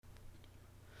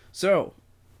So,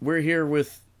 we're here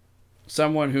with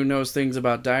someone who knows things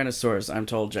about dinosaurs, I'm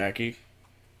told, Jackie.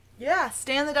 Yeah,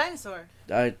 Stan the dinosaur.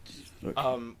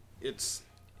 It's...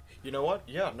 You know what?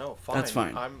 Yeah, no, fine. That's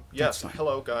fine. Yes,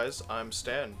 hello guys, I'm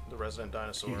Stan, the resident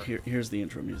dinosaur. Here's the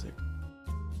intro music.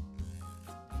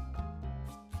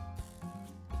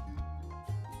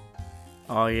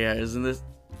 Oh yeah, isn't this...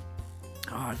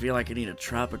 Oh, I feel like I need a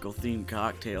tropical themed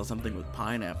cocktail, something with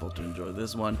pineapple to enjoy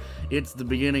this one. It's the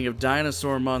beginning of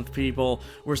Dinosaur Month, people.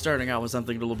 We're starting out with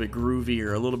something a little bit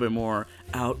groovier, a little bit more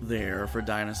out there for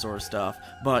dinosaur stuff.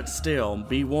 But still,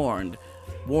 be warned.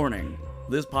 Warning,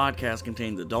 this podcast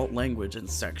contains adult language and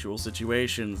sexual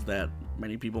situations that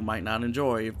many people might not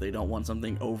enjoy if they don't want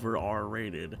something over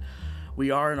R-rated.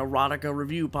 We are an erotica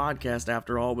review podcast,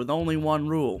 after all, with only one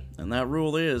rule, and that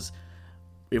rule is...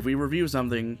 if we review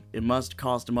something, it must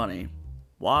cost money.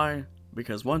 Why?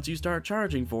 Because once you start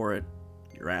charging for it,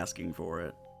 you're asking for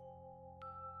it.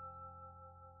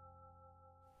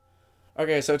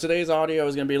 Okay, so today's audio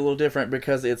is going to be a little different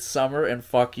because it's summer and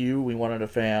fuck you, we wanted a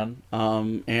fan.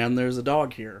 And there's a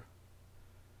dog here.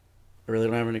 I really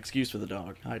don't have an excuse for the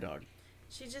dog. Hi, dog.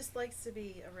 She just likes to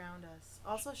be around us.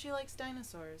 Also, she likes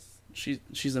dinosaurs.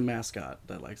 She's a mascot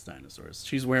that likes dinosaurs.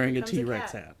 She's wearing a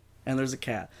T-Rex hat. And there's a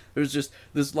cat. There's just...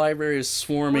 this library is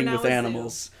swarming with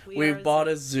animals. We've bought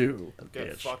a zoo.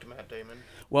 Get fucked, Matt Damon.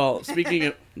 Well, speaking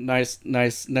of... nice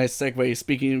segue.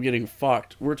 Speaking of getting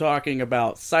fucked, we're talking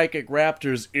about Psychic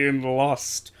Raptors in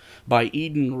Lost by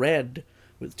Eden Red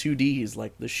with 2 Ds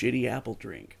like the shitty apple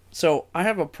drink. So, I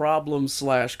have a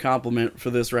problem/compliment for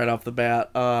this right off the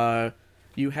bat.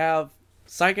 You have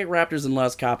Psychic Raptors in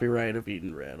Lost, copyright of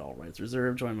Eden Red, all rights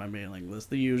reserved, join my mailing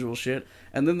list, the usual shit.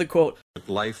 And then the quote...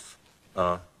 life,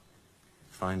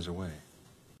 finds a way.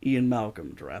 Ian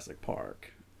Malcolm, Jurassic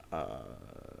Park.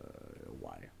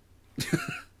 Why?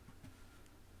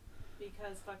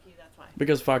 Because fuck you, that's why.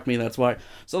 Because fuck me, that's why.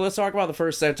 So let's talk about the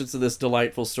first sentence of this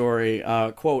delightful story.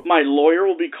 Quote, "My lawyer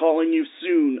will be calling you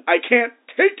soon. I can't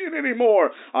take it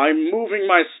anymore. I'm moving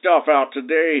my stuff out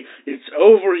today. It's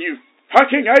over, you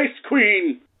fucking ice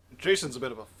queen." Jason's a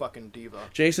bit of a fucking diva.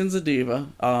 Jason's a diva.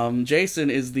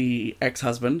 Jason is the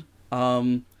ex-husband.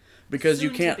 Because soon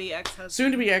you can't... to be ex-husband.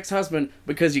 Soon to be ex-husband,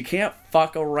 because you can't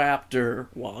fuck a raptor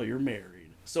while you're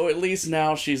married. So at least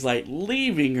now she's, like,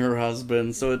 leaving her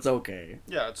husband, so it's okay.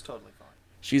 Yeah, it's totally fine.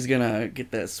 She's gonna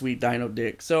get that sweet dino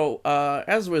dick. So,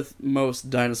 as with most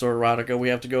dinosaur erotica, we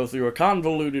have to go through a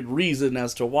convoluted reason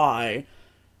as to why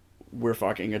we're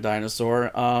fucking a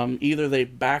dinosaur. Either they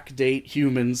backdate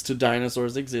humans to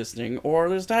dinosaurs existing, or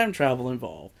there's time travel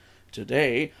involved.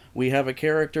 Today, we have a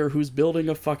character who's building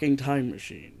a fucking time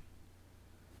machine.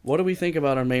 What do we think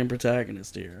about our main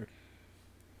protagonist here?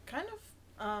 Kind of,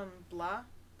 blah.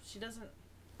 She doesn't...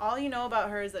 all you know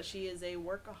about her is that she is a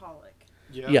workaholic.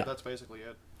 Yeah. That's basically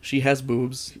it. She has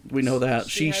boobs. We know that.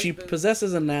 She boobs.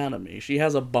 possesses anatomy. She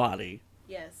has a body.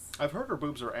 Yes. I've heard her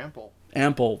boobs are ample.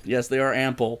 Ample. Yes, they are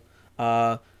ample.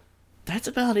 That's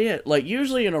about it. Like,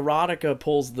 usually an erotica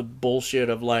pulls the bullshit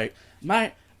of, like,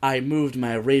 I moved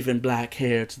my raven black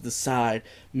hair to the side,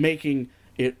 making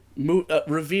it,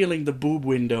 revealing the boob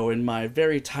window in my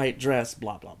very tight dress,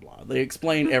 blah, blah, blah. They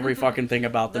explain every fucking thing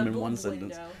about them in one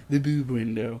sentence. The boob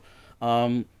window.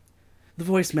 The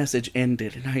voice message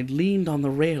ended, and I leaned on the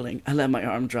railing. I let my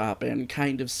arm drop and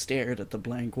kind of stared at the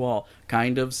blank wall.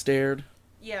 Kind of stared?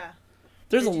 Yeah.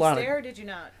 There's did a lot you stare of... or did you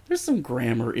not? There's some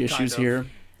grammar issues here.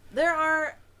 There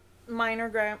are minor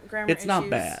grammar issues. It's not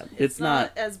bad. It's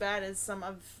not as bad as some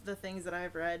of the things that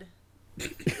I've read.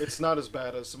 It's not as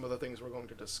bad as some of the things we're going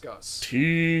to discuss.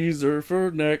 Teaser for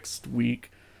next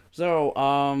week. So,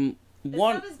 It's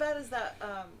not as bad as that,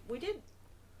 we did...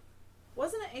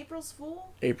 wasn't it April's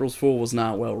Fool? April's Fool was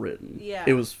not well written. Yeah.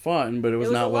 It was fun, but it was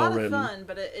not well written. It was a lot of fun,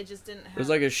 but it just didn't have... It was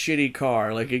like a shitty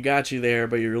car. Like, it got you there,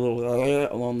 but you're a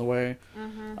little along the way.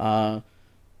 Mm-hmm.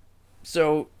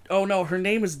 So, oh no, her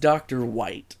name is Dr.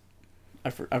 White. I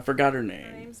forgot her name.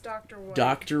 Her name's Dr. White.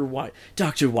 Dr. White.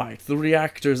 Dr. White. The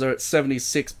reactors are at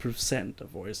 76%, a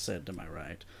voice said to my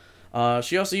right.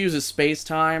 She also uses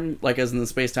space-time, like as in the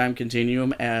space-time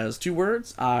continuum, as 2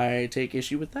 words. I take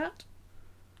issue with that.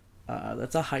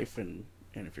 That's a hyphen,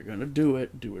 and if you're gonna do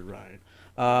it right.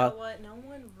 You know what? No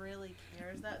one really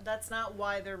cares. That's not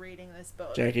why they're reading this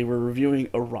book. Jackie, we're reviewing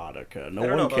erotica. I don't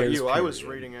know about cares. you. Period. I was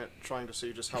reading it, trying to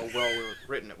see just how well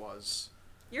written it was.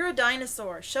 You're a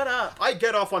dinosaur. Shut up. I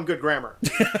get off on good grammar.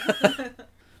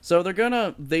 So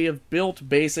they have built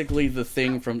basically the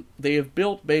thing from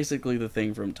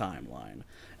Timeline,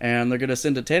 and they're gonna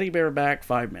send a teddy bear back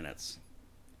 5 minutes.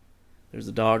 There's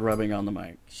a dog rubbing on the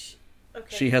mic.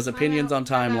 Okay. She has opinions on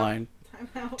Timeline.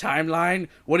 Timeline.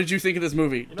 What did you think of this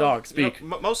movie? Dog, speak.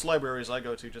 Most libraries I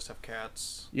go to just have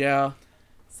cats. Yeah.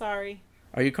 Sorry.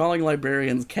 Are you calling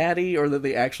librarians catty, or that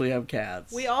they actually have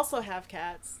cats? We also have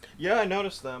cats. Yeah, I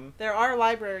noticed them. There are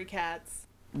library cats.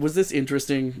 Was this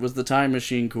interesting? Was the time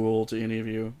machine cool to any of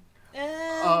you?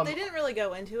 They didn't really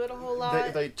go into it a whole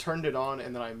lot. They turned it on,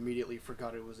 and then I immediately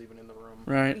forgot it was even in the room.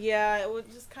 Right. Yeah, it was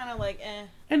just kind of like, eh.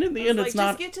 And in the end, it's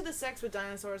not just get to the sex with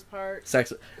dinosaurs part.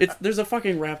 sex. There's a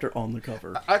fucking raptor on the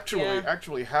cover.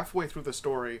 Actually, halfway through the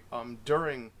story,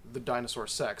 during the dinosaur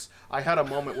sex, I had a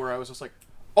moment where I was just like,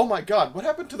 oh my god, what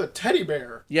happened to the teddy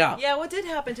bear? Yeah. Yeah, what did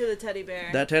happen to the teddy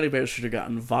bear? That teddy bear should have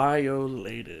gotten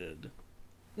violated.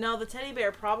 No, the teddy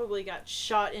bear probably got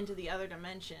shot into the other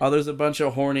dimension. Oh, there's a bunch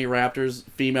of horny raptors,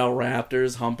 female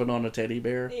raptors, humping on a teddy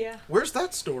bear. Yeah. Where's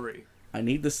that story? I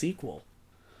need the sequel.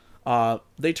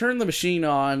 They turn the machine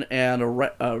on, and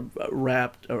a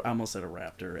rapture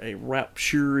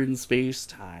in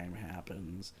space-time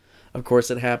happens. Of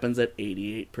course, it happens at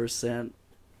 88%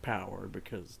 power,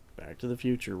 because Back to the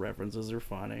Future references are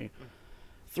funny.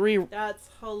 That's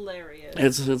hilarious.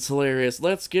 It's hilarious.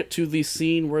 Let's get to the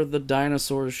scene where the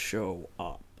dinosaurs show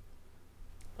up.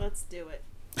 Let's do it.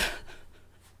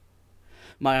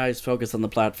 My eyes focused on the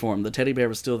platform. The teddy bear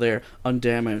was still there,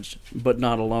 undamaged, but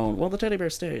not alone. Well, the teddy bear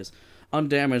stays.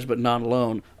 Undamaged, but not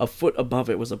alone. A foot above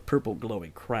it was a purple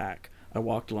glowing crack. I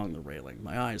walked along the railing,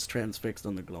 my eyes transfixed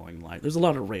on the glowing light. There's a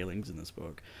lot of railings in this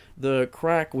book. The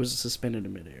crack was suspended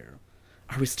in midair.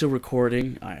 Are we still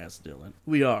recording? I asked Dylan.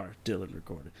 We are, Dylan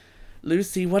recorded.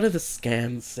 Lucy, what do the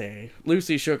scans say?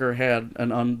 Lucy shook her head,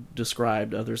 an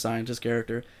undescribed other scientist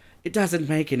character. It doesn't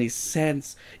make any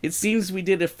sense. It seems we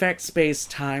did affect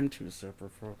space-time, two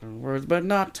separate fucking words, but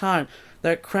not time.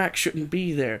 That crack shouldn't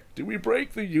be there. Did we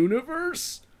break the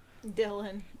universe?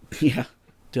 Dylan. Yeah,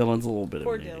 Dylan's a little bit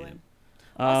Poor of an Dylan. idiot.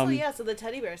 Also, yeah, so the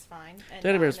teddy bear's fine. And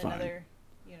Teddy bear's not in fine. another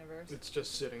universe. It's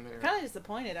just sitting there. Kind of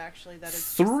disappointed, actually, that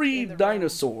it's Three in the room.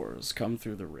 dinosaurs come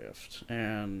through the rift,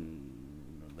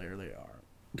 and there they are.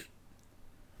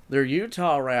 They're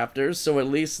Utahraptors, so at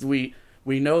least we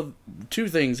know two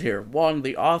things here. One,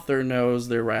 the author knows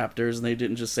they're raptors, and they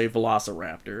didn't just say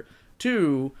velociraptor.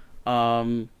 Two,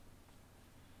 the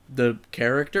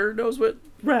character knows what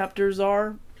raptors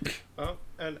are.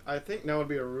 And I think now would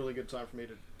be a really good time for me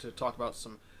to talk about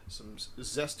some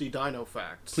zesty dino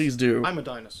facts. Please do. I'm a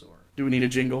dinosaur. Do we need a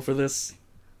jingle for this?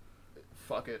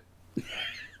 Fuck it.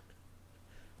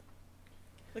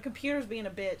 The computer's being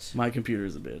a bitch. My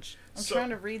computer's a bitch. I'm trying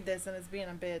to read this and it's being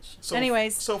a bitch. So,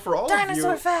 Anyways, so for all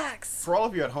dinosaur of you, facts! For all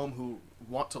of you at home who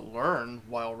want to learn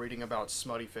while reading about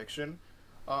smutty fiction,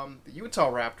 the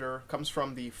Utahraptor comes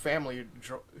from the family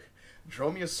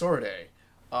Dromaeosauridae.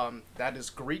 That is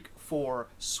Greek for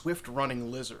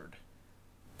swift-running lizard.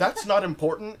 That's not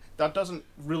important. That doesn't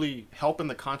really help in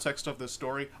the context of this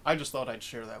story. I just thought I'd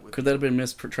share that with Could you. that have been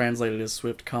mistranslated as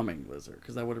swift-coming lizard?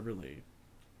 Because that would have really...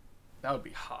 That would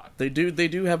be hot. They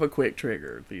do have a quick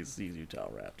trigger, these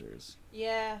Utahraptors.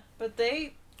 Yeah, but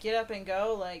they get up and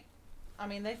go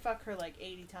they fuck her like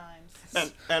 80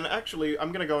 times. And actually,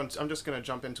 I'm just gonna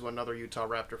jump into another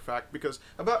Utahraptor fact, because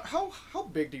about how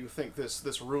big do you think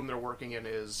this room they're working in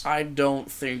is? I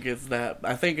don't think it's that.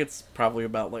 I think it's probably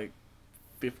about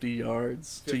 50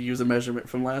 yards to use a measurement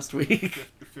from last week.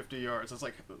 50 yards. It's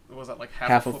was that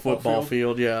half a football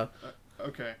field? Yeah.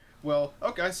 Okay. Well,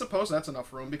 okay, I suppose that's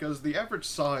enough room, because the average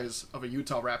size of a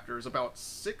Utahraptor is about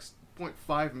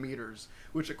 6.5 meters,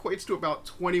 which equates to about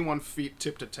 21 feet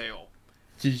tip to tail.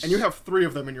 Jeez. And you have 3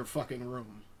 of them in your fucking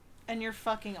room. And you're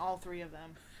fucking all 3 of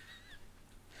them.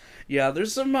 Yeah,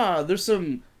 there's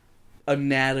some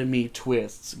anatomy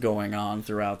twists going on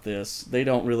throughout this. They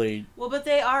don't really... Well, but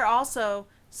they are also,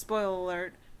 spoiler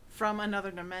alert, from another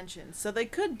dimension. So they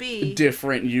could be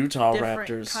different Utahraptors.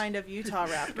 different kind of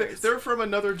Utahraptors. They're from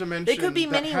another dimension. They could be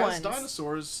that mini has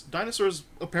ones. Dinosaurs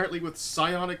apparently with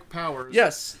psionic powers.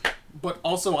 Yes. But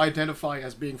also identify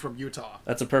as being from Utah.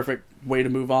 That's a perfect way to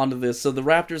move on to this. So the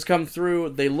raptors come through,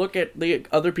 they look at the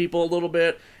other people a little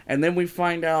bit, and then we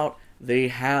find out they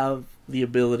have the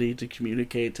ability to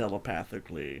communicate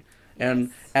telepathically.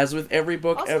 And as with every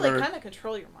book also, ever... they kind of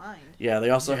control your mind. Yeah, they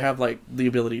also have the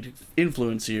ability to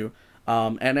influence you.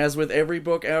 And as with every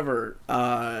book ever,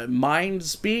 mind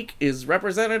speak is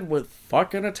represented with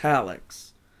fucking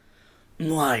italics.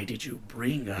 Why did you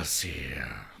bring us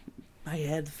here? My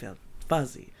head felt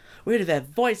fuzzy. Where did that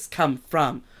voice come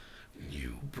from?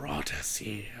 You brought us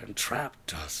here and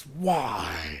trapped us.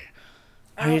 Why?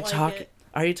 Are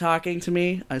you talking to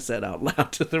me? I said out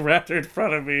loud to the raptor in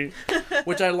front of me.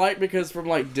 Which I like, because from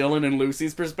Dylan and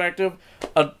Lucy's perspective,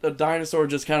 a dinosaur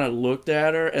just kind of looked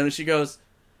at her, and then she goes,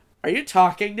 Are you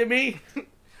talking to me?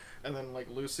 And then, like,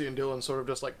 Lucy and Dylan sort of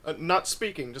just, like, not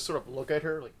speaking, just sort of look at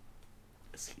her, like,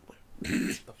 what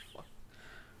the fuck?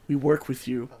 We work with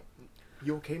you.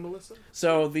 You okay, Melissa?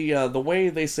 So, the way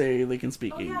they say they can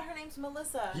speak Oh, yeah, her name's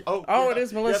Melissa. Oh, it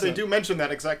is Melissa. Yeah, they do mention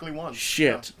that exactly once.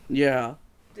 Shit. Yeah.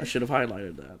 I should have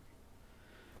highlighted that.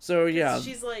 So, yeah.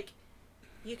 She's like,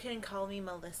 you can call me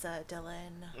Melissa,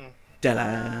 Dylan.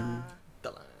 Dylan.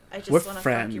 I just We're want to fuck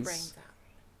friends. your brains out.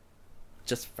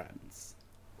 Just friends.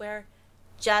 We're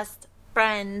just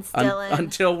friends, Dylan.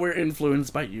 Until we're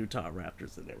influenced by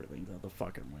Utahraptors and everything's out the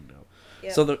fucking window.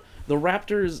 Yep. So the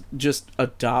Raptors just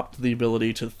adopt the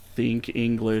ability to think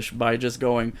English by just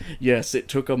going, yes, it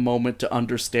took a moment to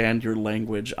understand your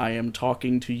language. I am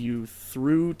talking to you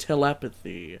through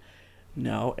telepathy.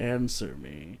 Now answer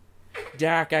me.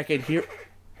 Dak, I can hear...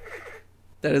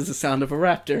 That is the sound of a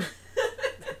raptor.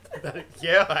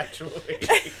 Yeah, actually.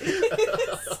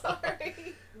 Sorry.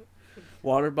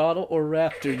 Water bottle or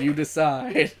raptor, you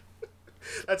decide.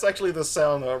 That's actually the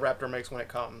sound a raptor makes when it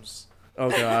comes. Oh,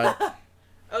 God.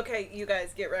 Okay, you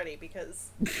guys get ready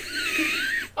because...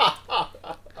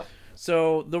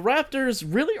 So, the Raptors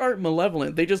really aren't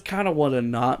malevolent. They just kind of want to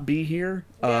not be here.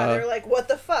 Yeah, they're like, what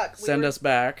the fuck? Send us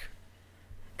back.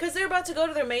 Because they're about to go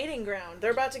to their mating ground.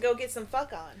 They're about to go get some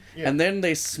fuck on. Yeah. And then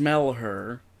they smell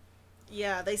her.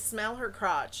 Yeah, they smell her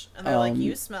crotch. And they're like,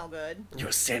 you smell good.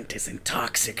 Your scent is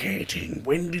intoxicating.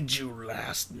 When did you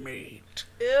last mate?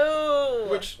 Ew.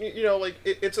 Which, you know, like,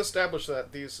 it's established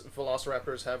that these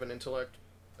velociraptors have an intellect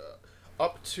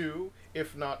up to,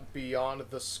 if not beyond,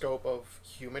 the scope of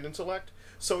human intellect.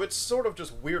 So it's sort of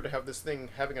just weird to have this thing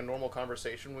having a normal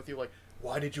conversation with you, like,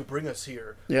 why did you bring us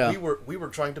here? Yeah. We were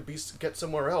trying to get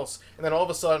somewhere else. And then all of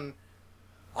a sudden,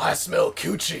 I smell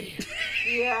coochie.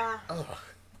 Yeah. Ugh.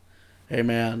 Hey,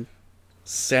 man.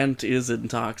 Scent is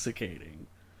intoxicating.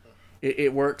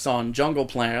 It works on jungle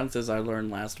plants, as I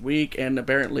learned last week, and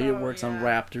apparently it works on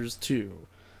raptors, too.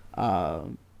 I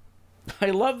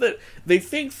love that they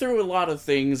think through a lot of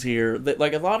things here. That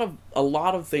like a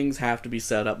lot of things have to be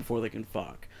set up before they can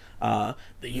fuck. The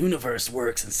universe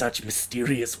works in such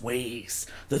mysterious ways.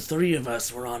 The three of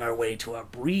us were on our way to our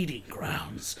breeding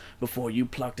grounds before you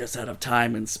plucked us out of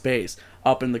time and space.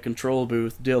 Up in the control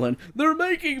booth, Dylan, they're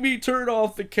making me turn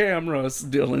off the cameras,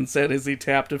 Dylan said as he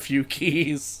tapped a few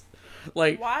keys.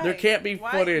 Like, Why? there can't be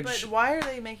footage. But why are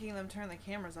they making them turn the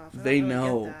cameras off? They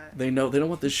know. They know. They don't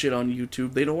want this shit on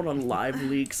YouTube. They don't want on Live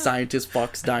Leak, Scientist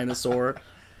Fucks Dinosaur.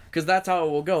 Because that's how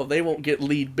it will go. They won't get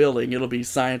lead billing. It'll be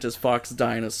Scientist Fucks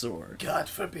Dinosaur. God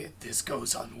forbid this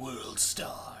goes on World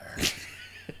Star.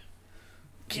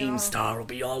 Keemstar will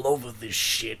be all over this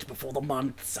shit before the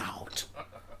month's out.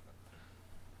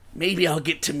 Maybe I'll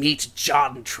get to meet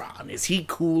Jontron. Is he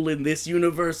cool in this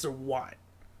universe or what?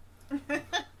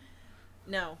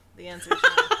 No, the answer is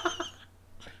no.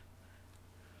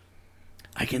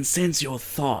 I can sense your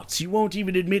thoughts. You won't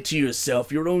even admit to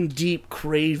yourself your own deep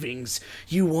cravings.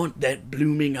 You want that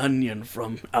blooming onion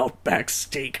from Outback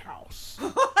Steakhouse.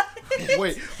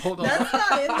 Wait, hold on. That's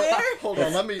not in there. Hold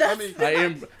on, let me I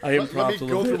am let me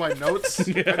go through my notes.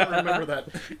 I don't remember that.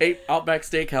 Outback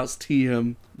Steakhouse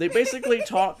TM. They basically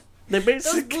talk.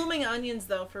 Those blooming onions,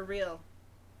 though, for real.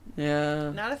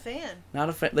 Yeah. Not a fan. Not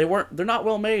a fan. They're not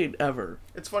well made ever.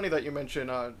 It's funny that you mention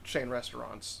chain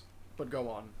restaurants, but go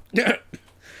on.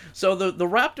 So the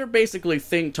raptor basically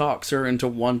think talks her into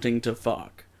wanting to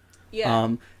fuck.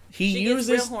 Yeah. He she uses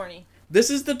gets real horny. This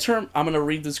is the term. I'm gonna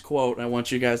read this quote, and I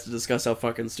want you guys to discuss how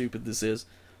fucking stupid this is.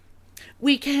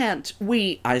 We can't.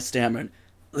 I stammered.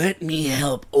 Let me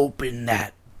help open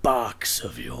that box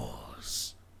of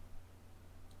yours.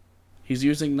 He's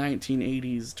using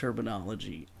 1980s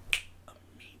terminology.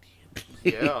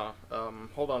 Yeah.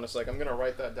 Hold on a sec. I'm gonna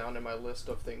write that down in my list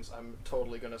of things I'm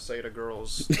totally gonna say to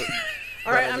girls.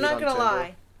 All right, I'm not gonna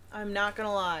lie. I'm not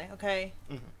gonna lie. Okay.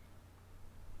 Mm-hmm.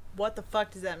 What the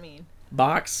fuck does that mean?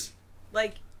 Box?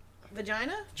 Like,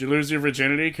 vagina? Did you lose your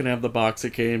virginity? Can have the box it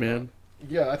came in.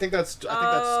 Yeah, I think that's okay,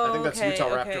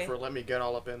 Utahraptor okay. for let me get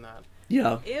all up in that.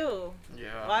 Yeah. Ew.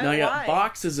 Yeah. Why? No, yeah. Why?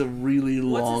 Box is a really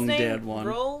What's long his name? dead one.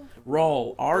 Roll?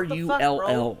 Roll.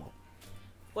 R-U-L-L.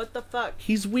 What the fuck?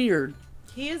 He's weird.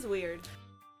 He is weird.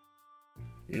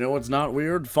 You know what's not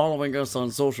weird? Following us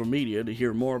on social media to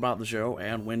hear more about the show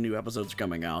and when new episodes are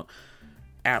coming out.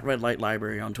 At Red Light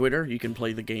Library on Twitter, you can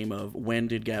play the game of when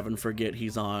did Gavin forget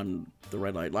he's on the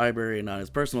Red Light Library and not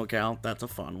his personal account. That's a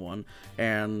fun one.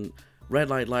 And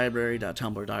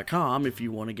redlightlibrary.tumblr.com if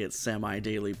you want to get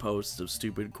semi-daily posts of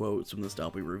stupid quotes from the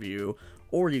stuff we review.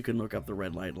 Or you can look up the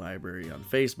Red Light Library on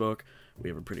Facebook. We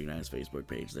have a pretty nice Facebook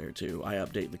page there too. I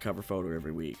update the cover photo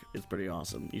every week. It's pretty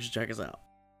awesome. You should check us out.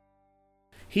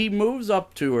 He moves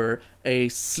up to her, a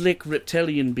slick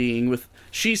reptilian being with...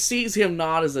 She sees him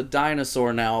not as a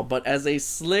dinosaur now, but as a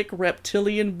slick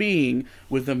reptilian being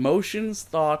with emotions,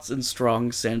 thoughts, and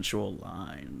strong sensual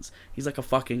lines. He's like a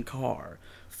fucking car.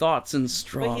 Thoughts and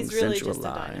strong But he's really sensual just a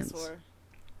lines. dinosaur.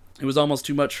 It was almost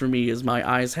too much for me as my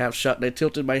eyes half shut and I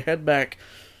tilted my head back.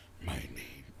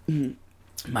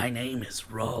 My name is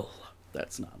Rull.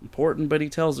 That's not important, but he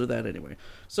tells her that anyway.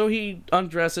 So he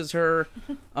undresses her.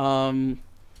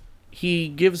 He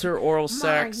gives her oral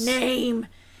sex. My name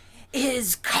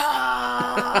is Khan.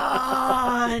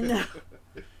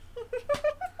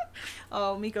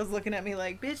 Oh, Miko's looking at me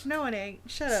like, bitch, no it ain't.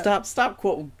 Shut up. Stop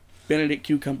quoting Benedict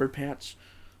Cucumber Patch.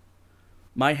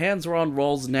 My hands were on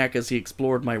Roll's neck as he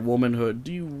explored my womanhood.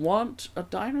 Do you want a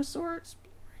dinosaur exploring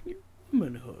your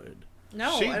womanhood?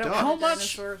 No, She I don't does. want How a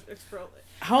much- dinosaur explode.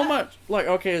 How much, like,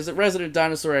 okay, as a resident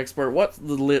dinosaur expert, what's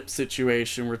the lip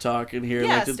situation we're talking here?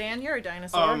 Yeah, like, Stan, you're a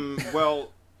dinosaur. Well,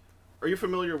 are you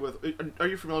familiar with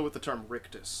the term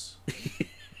rictus?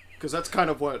 Because that's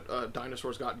kind of what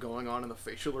dinosaurs got going on in the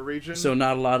facial region. So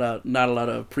not a lot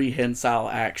of prehensile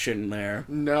action there.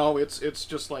 No, it's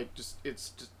just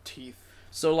teeth.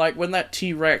 So like when that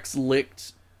T-Rex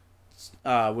was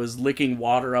licking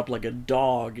water up like a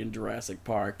dog in Jurassic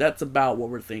Park, that's about what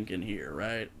we're thinking here,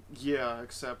 right? Yeah,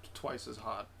 except twice as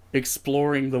hot.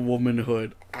 Exploring the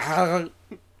womanhood.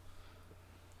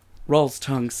 Roll's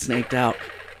tongue snaked out.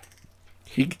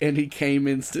 He came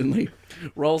instantly.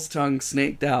 Roll's tongue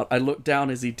snaked out. I looked down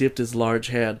as he dipped his large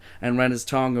head and ran his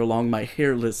tongue along my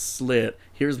hairless slit.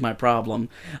 Here's my problem.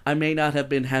 I may not have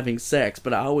been having sex,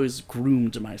 but I always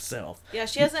groomed myself. Yeah,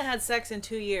 she hasn't had sex in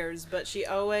 2 years, but she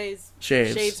always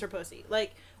Shaves. shaves her pussy.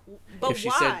 Like, but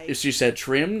why? If she said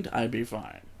trimmed, I'd be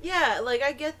fine. Yeah, like,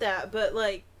 I get that, but,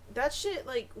 like, that shit,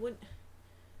 like, when...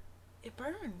 It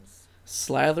burns.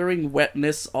 Slathering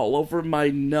wetness all over my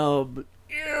nub.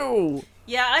 Ew!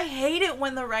 Yeah, I hate it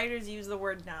when the writers use the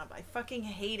word knob. I fucking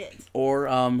hate it. Or,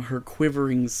 her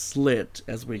quivering slit,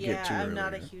 as we get to Yeah, earlier. I'm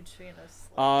not a huge fan of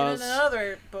slit. Uh, In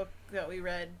another book that we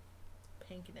read,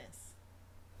 Pinkness.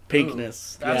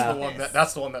 Pinkness. Ooh, that's Yeah.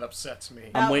 that's the one that upsets me.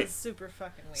 I'm That wait- was super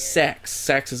fucking weird.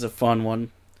 Sex is a fun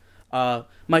one.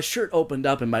 My shirt opened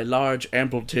up and my large,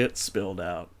 ample tits spilled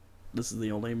out. This is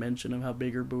the only mention of how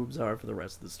big her boobs are for the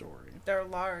rest of the story. They're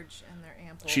large and they're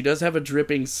ample. She does have a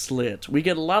dripping slit. We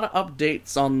get a lot of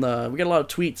updates we get a lot of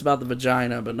tweets about the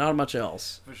vagina, but not much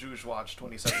else. Vajouge Watch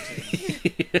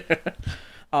 2017.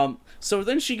 So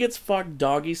then she gets fucked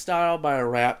doggy style by a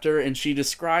raptor, and she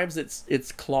describes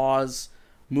its claws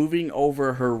moving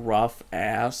over her rough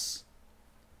ass.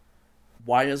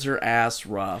 Why is her ass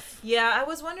rough? Yeah, I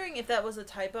was wondering if that was a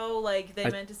typo. Like, they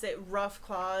meant to say rough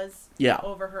claws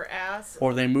over her ass.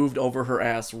 Or they moved over her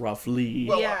ass roughly.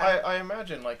 Well, Yeah. I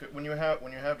imagine like when you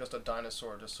have just a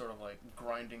dinosaur just sort of like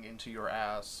grinding into your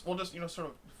ass, well, just sort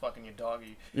of fucking you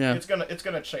doggy. Yeah. It's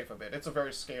gonna chafe a bit. It's a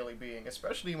very scaly being,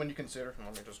 especially when you consider.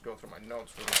 Let me just go through my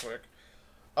notes really quick.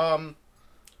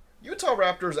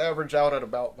 Utahraptors average out at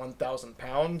about 1,000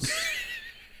 pounds.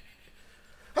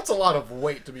 That's a lot of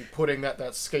weight to be putting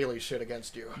that scaly shit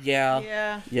against you.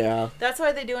 Yeah. That's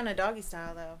why they do in a doggy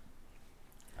style, though.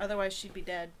 Otherwise, she'd be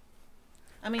dead.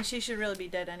 I mean, she should really be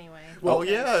dead anyway. Well,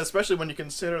 because- yeah, especially when you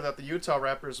consider that the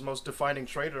Utahraptor's most defining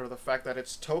trait are the fact that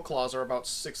its toe claws are about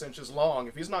 6 inches long.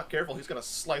 If he's not careful, he's gonna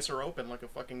slice her open like a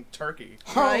fucking turkey.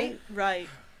 Right.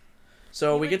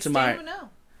 So we get to my...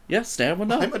 Yeah, Stan would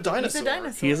know. I'm a dinosaur. He's a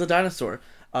dinosaur. He is a dinosaur.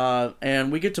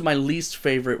 And we get to my least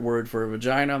favorite word for a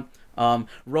vagina.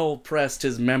 Roll pressed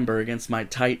his member against my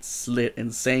tight slit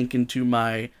and sank into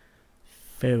my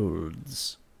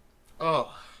folds.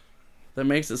 Oh. That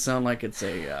makes it sound like it's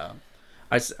a...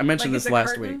 I mentioned Like this it's a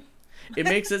last curtain? week. It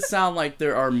makes it sound like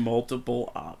there are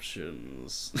multiple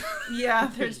options. Yeah,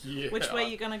 there's... Yeah. Which way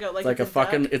you gonna go? Like, Like a the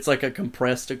fucking... duck? It's like a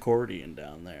compressed accordion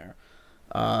down there.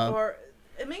 Or...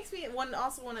 It makes me... when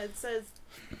it says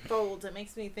folds, it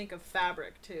makes me think of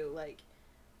fabric, too. Like,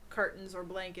 curtains or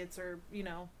blankets or,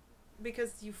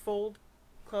 because you fold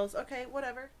clothes. Okay,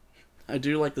 whatever. I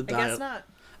do like the... I guess not.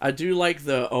 I do like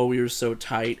the "oh, you're so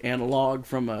tight" analog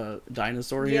from a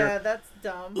dinosaur here. Yeah, that's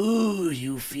dumb. Ooh,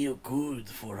 you feel good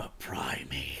for a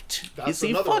primate. That's you see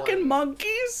another fucking line.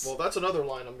 monkeys? Well, that's another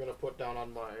line I'm gonna put down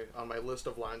on my list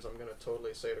of lines I'm gonna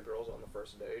totally say to girls on the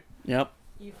first date. Yep.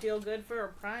 You feel good for a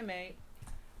primate.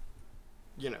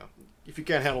 If you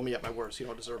can't handle me at my worst, you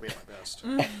don't deserve me at my best.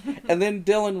 And then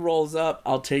Dylan rolls up,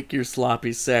 "I'll take your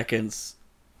sloppy seconds."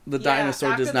 The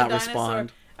dinosaur does not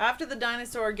respond. After the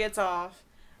dinosaur gets off,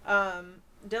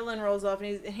 Dylan rolls off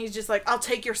and he's just like, "I'll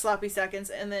take your sloppy seconds,"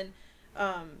 and then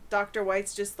Dr.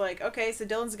 White's just like, okay, so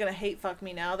Dylan's gonna hate fuck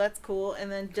me now. That's cool.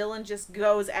 And then Dylan just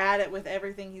goes at it with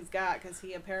everything he's got because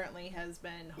he apparently has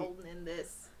been holding in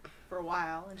this for a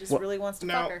while and just really wants to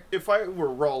now, fuck her. if I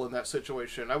were Roll in that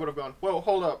situation, I would have gone, well,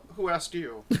 hold up, who asked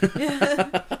you?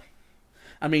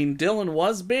 I mean, Dylan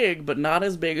was big, but not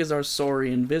as big as our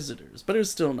saurian visitors. But it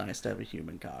was still nice to have a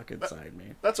human cock inside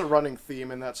me. That's a running theme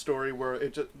in that story where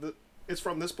it's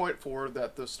from this point forward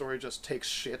that the story just takes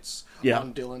shits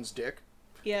on Dylan's dick.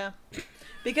 Yeah.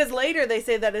 Because later they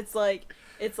say that it's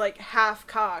like half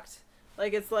cocked.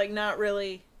 Like it's like not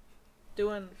really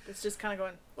doing, it's just kind of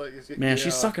going. Man,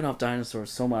 she's sucking off dinosaurs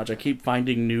so much. I keep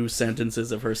finding new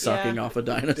sentences of her sucking off a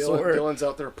dinosaur. Dylan's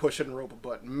out there pushing rope,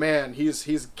 but man,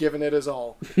 he's giving it his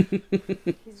all.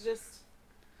 He's just.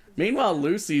 Meanwhile,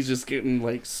 Lucy's just getting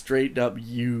like straight up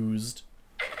used.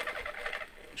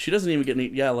 She doesn't even get any.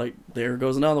 Yeah, like there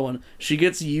goes another one. She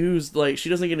gets used. Like she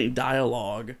doesn't get any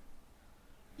dialogue.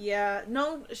 Yeah,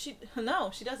 no, she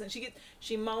doesn't.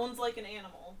 She moans like an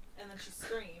animal, and then she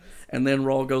screams. And then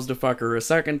Roll goes to fuck her a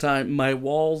second time. My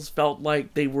walls felt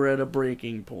like they were at a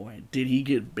breaking point. Did he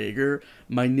get bigger?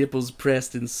 My nipples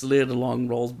pressed and slid along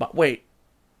Roll's body. Wait.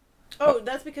 Oh,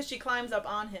 that's because she climbs up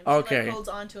on him. She okay. Holds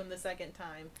onto him the second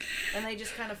time. And they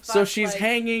just kind of fuck, so she's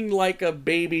hanging like a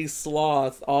baby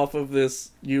sloth off of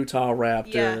this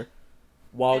Utahraptor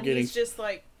while and getting... he's just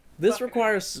like... This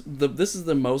requires... This is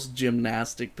the most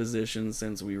gymnastic position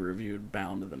since we reviewed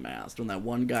Bound to the Mast, when that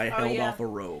one guy held off a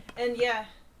rope.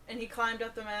 And he climbed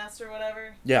up the mast or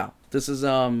whatever. Yeah, this is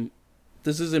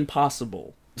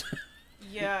impossible.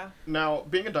 Yeah. Now,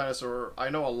 being a dinosaur, I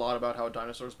know a lot about how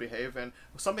dinosaurs behave, and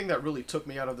something that really took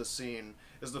me out of the scene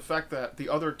is the fact that the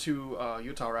other two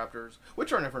Utahraptors,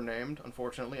 which are never named,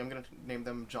 unfortunately, I'm going to name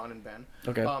them John and Ben,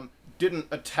 didn't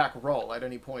attack Rull at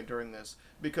any point during this,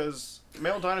 because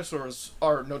male dinosaurs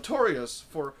are notorious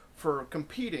for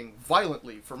competing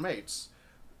violently for mates.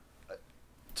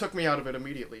 Took me out of it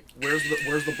immediately. Where's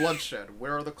the bloodshed?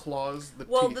 Where are the claws? Teeth?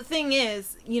 The thing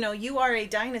is, you are a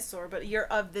dinosaur, but you're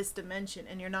of this dimension,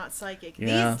 and you're not psychic.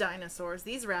 Yeah. These dinosaurs,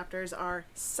 these raptors, are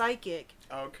psychic.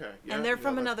 Okay. Yeah, and they're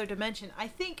from another dimension. I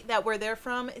think that where they're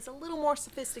from is a little more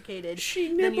sophisticated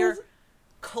than your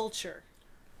culture.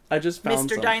 I just found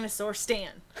Mr. Dinosaur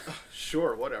Stan.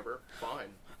 Sure, whatever. Fine.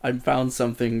 I found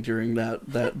something during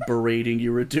that berating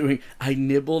you were doing. I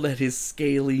nibbled at his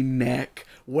scaly neck.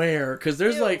 Where? Because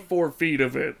there's like 4 feet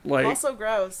of it. Like also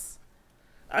gross.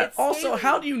 Also,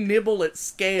 how do you nibble at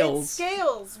scales? It's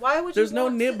scales. Why would you? There's no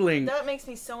nibbling. That makes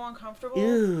me so uncomfortable.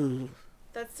 Ew.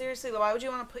 That's seriously. Why would you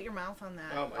want to put your mouth on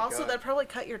that? Oh my also, God. that'd probably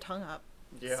cut your tongue up.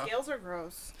 Yeah. Scales are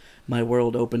gross. My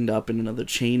world opened up in another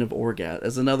chain of orgasms.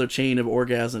 As another chain of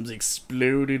orgasms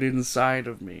exploded inside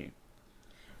of me.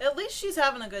 At least she's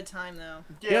having a good time, though.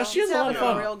 Yeah, she has a lot of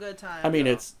fun. A real good time. I mean,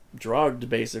 it's drugged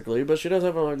basically, but she does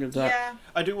have a good time. Yeah.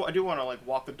 I do want to like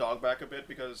walk the dog back a bit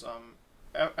because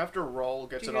after Roll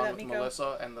gets it on with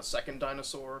Melissa and the second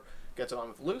dinosaur gets it on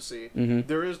with Lucy,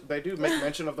 they do make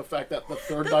mention of the fact that the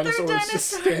third dinosaur is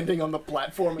just standing on the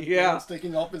platform and Dylan's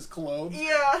taking off his clothes.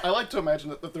 Yeah. I like to imagine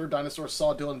that the third dinosaur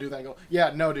saw Dylan do that and go,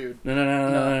 yeah, no, dude.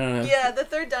 No. Yeah, the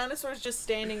third dinosaur is just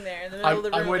standing there in the middle of the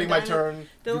room. I'm waiting my turn.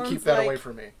 Dylan's you keep that away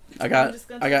from me. I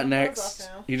got next.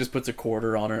 He just puts a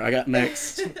quarter on her. I got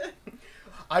next.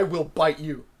 I will bite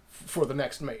you for the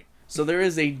next mate. So there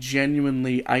is a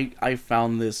genuinely... I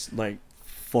found this, like,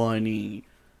 funny...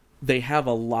 They have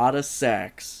a lot of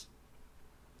sex.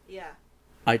 Yeah.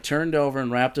 I turned over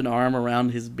and wrapped an arm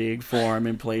around his big form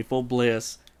in playful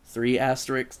bliss. 3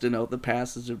 asterisks denote the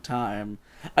passage of time.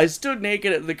 I stood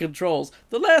naked at the controls.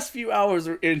 The last few hours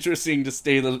were interesting to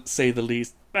say the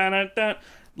least.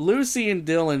 Lucy and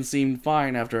Dylan seemed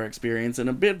fine after our experience and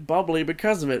a bit bubbly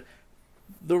because of it.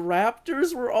 The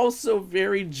Raptors were also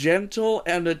very gentle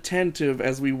and attentive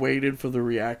as we waited for the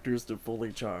reactors to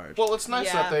fully charge. Well, it's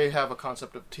nice that they have a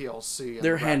concept of TLC.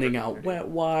 They're handing out wet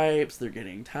wipes, they're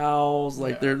getting towels,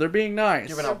 like they're being nice.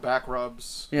 Giving out back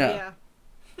rubs. Yeah.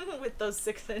 With those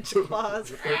 6-inch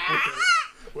claws.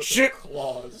 with Shit!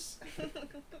 Claws.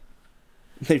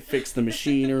 They fix the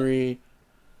machinery.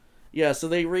 Yeah, so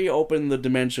they reopen the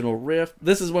dimensional rift.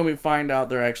 This is when we find out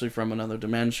they're actually from another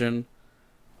dimension.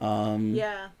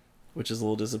 Which is a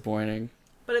little disappointing.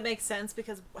 But it makes sense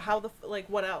because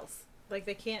what else? Like,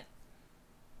 they can't...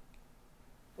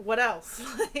 What else?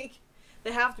 Like,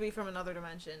 they have to be from another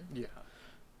dimension. Yeah.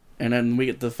 And then we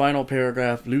get the final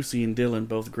paragraph. Lucy and Dylan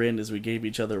both grinned as we gave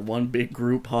each other one big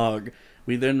group hug.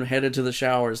 We then headed to the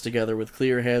showers together with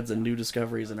clear heads and new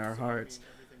discoveries in our hearts.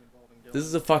 This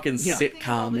is a fucking I think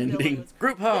all sitcom the villain ending. was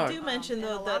Group They hug. do mention And a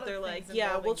though lot that of they're things like, yeah,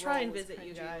 we'll involving try and Ro was visit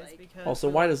you kinda guys like- because. Also,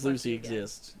 we'll why does fuck Lucy you again.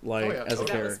 exist? Like, Oh, yeah, as a totally. That was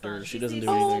character, fun. she She doesn't do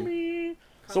seems anything. Homie.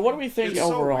 So what do we think It's so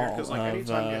weird, overall 'cause, like, of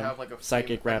anytime you have, like, a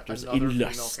Psychic female- Raptors another in female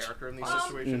Lust? character in these Mhm.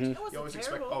 situations, It you wasn't always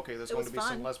expect, terrible. okay, there's It going was to be some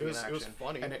fun. lesbian It action, was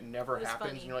funny. and it never It was happens,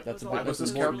 funny. and you're like, That's It a was why big was this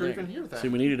important character thing. even here See,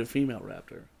 then? we needed a female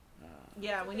raptor.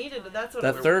 Yeah, we needed it. That's what.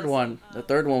 That it third was.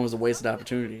 one, was a wasted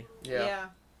opportunity. Yeah.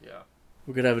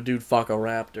 We could have a dude fuck a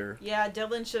raptor. Yeah,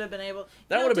 Dylan should have been able.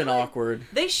 That You know, would have been Dylan- awkward.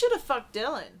 They should have fucked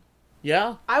Dylan.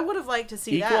 Yeah? I would have liked to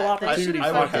see Equal that. They opportunity should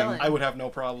have fucked fucking. Dylan. I would have no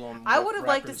problem. I with would have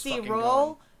liked to Raptors see fucking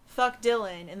Roll fuck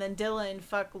Dylan, and then Dylan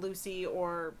fuck Lucy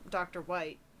or Dr.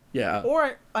 White. Yeah.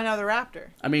 Or another raptor.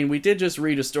 I mean, we did just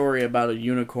read a story about a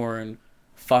unicorn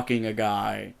fucking a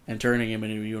guy and turning him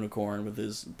into a unicorn with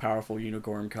his powerful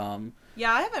unicorn cum.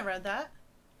 Yeah, I haven't read that. I don't know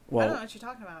Well, what you're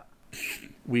talking about.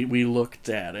 we looked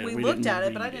at it. We didn't looked at it,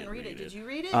 read but I didn't read it. Did you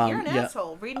read it? Um, You're an yeah.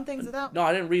 asshole. Reading things without... No,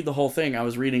 I didn't read the whole thing. I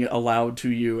was reading it aloud to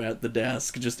you at the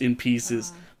desk, just in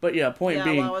pieces. But yeah, point yeah,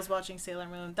 being, while I was watching Sailor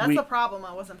Moon. That's we- the problem.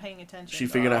 I wasn't paying attention. she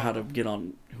figured out how to get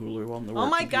on Hulu on the work Oh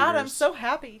my god, I'm computers. so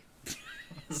happy.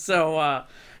 So,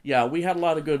 yeah, we had a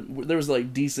lot of good... There was,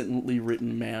 like, decently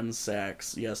written man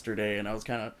sex yesterday, and I was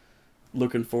kind of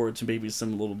looking forward to maybe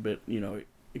some little bit,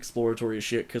 exploratory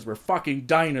shit, because we're fucking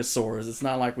dinosaurs. It's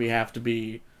not like we have to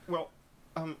be... Well,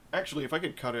 actually, if I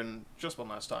could cut in just one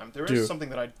last time, there is Do. something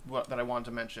that I wanted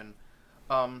to mention.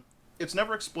 It's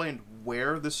never explained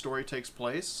where this story takes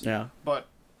place. Yeah. But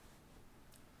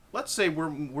let's say we're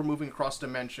moving across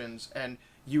dimensions, and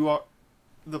you are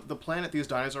the planet these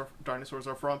dinosaurs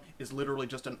are from is literally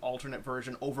just an alternate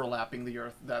version overlapping the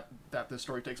Earth that this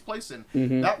story takes place in.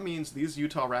 Mm-hmm. That means these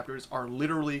Utahraptors are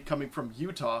literally coming from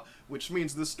Utah, which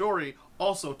means this story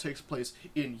also takes place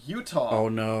in Utah. Oh,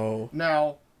 no.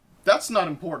 Now, that's not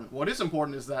important. What is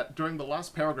important is that during the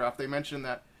last paragraph, they mention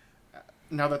that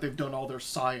now that they've done all their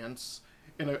science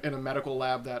in a medical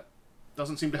lab that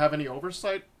doesn't seem to have any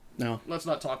oversight, No. let's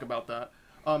not talk about that.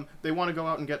 They want to go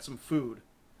out and get some food.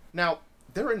 Now,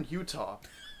 they're in Utah.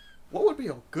 What would be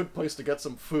a good place to get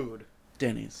some food?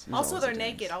 Denny's. There's Also, always a they're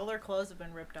Denny's. naked. All their clothes have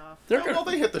been ripped off. They're Well,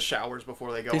 gonna, they hit the showers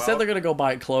before they go they out. said they're going to go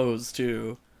buy clothes,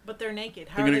 too. But they're naked.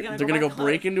 How They're are gonna, they going to they're gonna buy go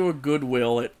break clothes? into a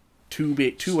Goodwill at 2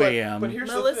 a.m. But here's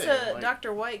the Melissa, thing. Like,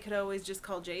 Dr. White could always just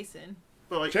call Jason.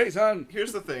 but like, Jason!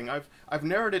 here's the thing. I've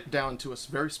narrowed it down to a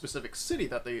very specific city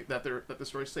that the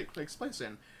story takes place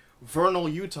in, Vernal,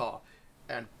 Utah.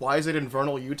 And why is it in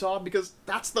Vernal, Utah? Because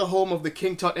that's the home of the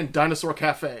King Tut and Dinosaur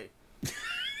Cafe.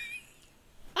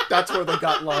 That's where they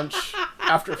got lunch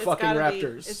after It's fucking gotta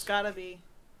raptors. Be. It's gotta be.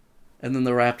 And then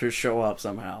the Raptors show up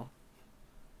somehow.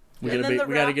 We And then the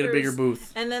gotta get a bigger Raptors-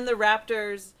 booth. And then the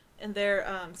Raptors and their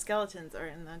skeletons are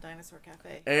in the Dinosaur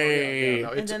Cafe. Hey! No,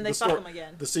 And then they fuck them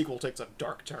again. The sequel takes a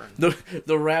dark turn. The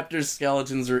Raptors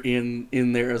skeletons are in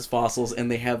there as fossils, and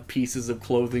they have pieces of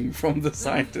clothing from the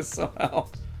scientists somehow.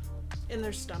 In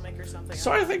their stomach or something.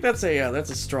 So I think that's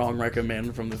a strong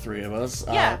recommend from the three of us.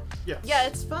 Yeah. Yes. Yeah,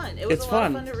 it's fun. It was It's a lot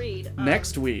fun. of fun to read.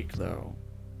 Next week, though,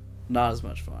 not as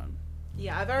much fun.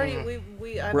 Yeah, I've already I've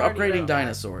We're already upgrading read that.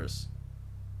 dinosaurs.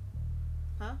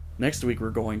 Huh? Next week, we're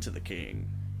going to the king.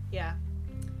 Yeah.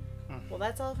 Well,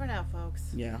 that's all for now,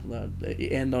 folks. Yeah,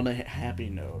 end on a happy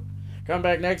note. Come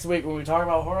back next week when we talk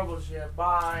about horrible shit.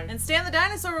 Bye. And Stan the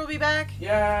Dinosaur will be back.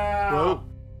 Yeah. Whoa.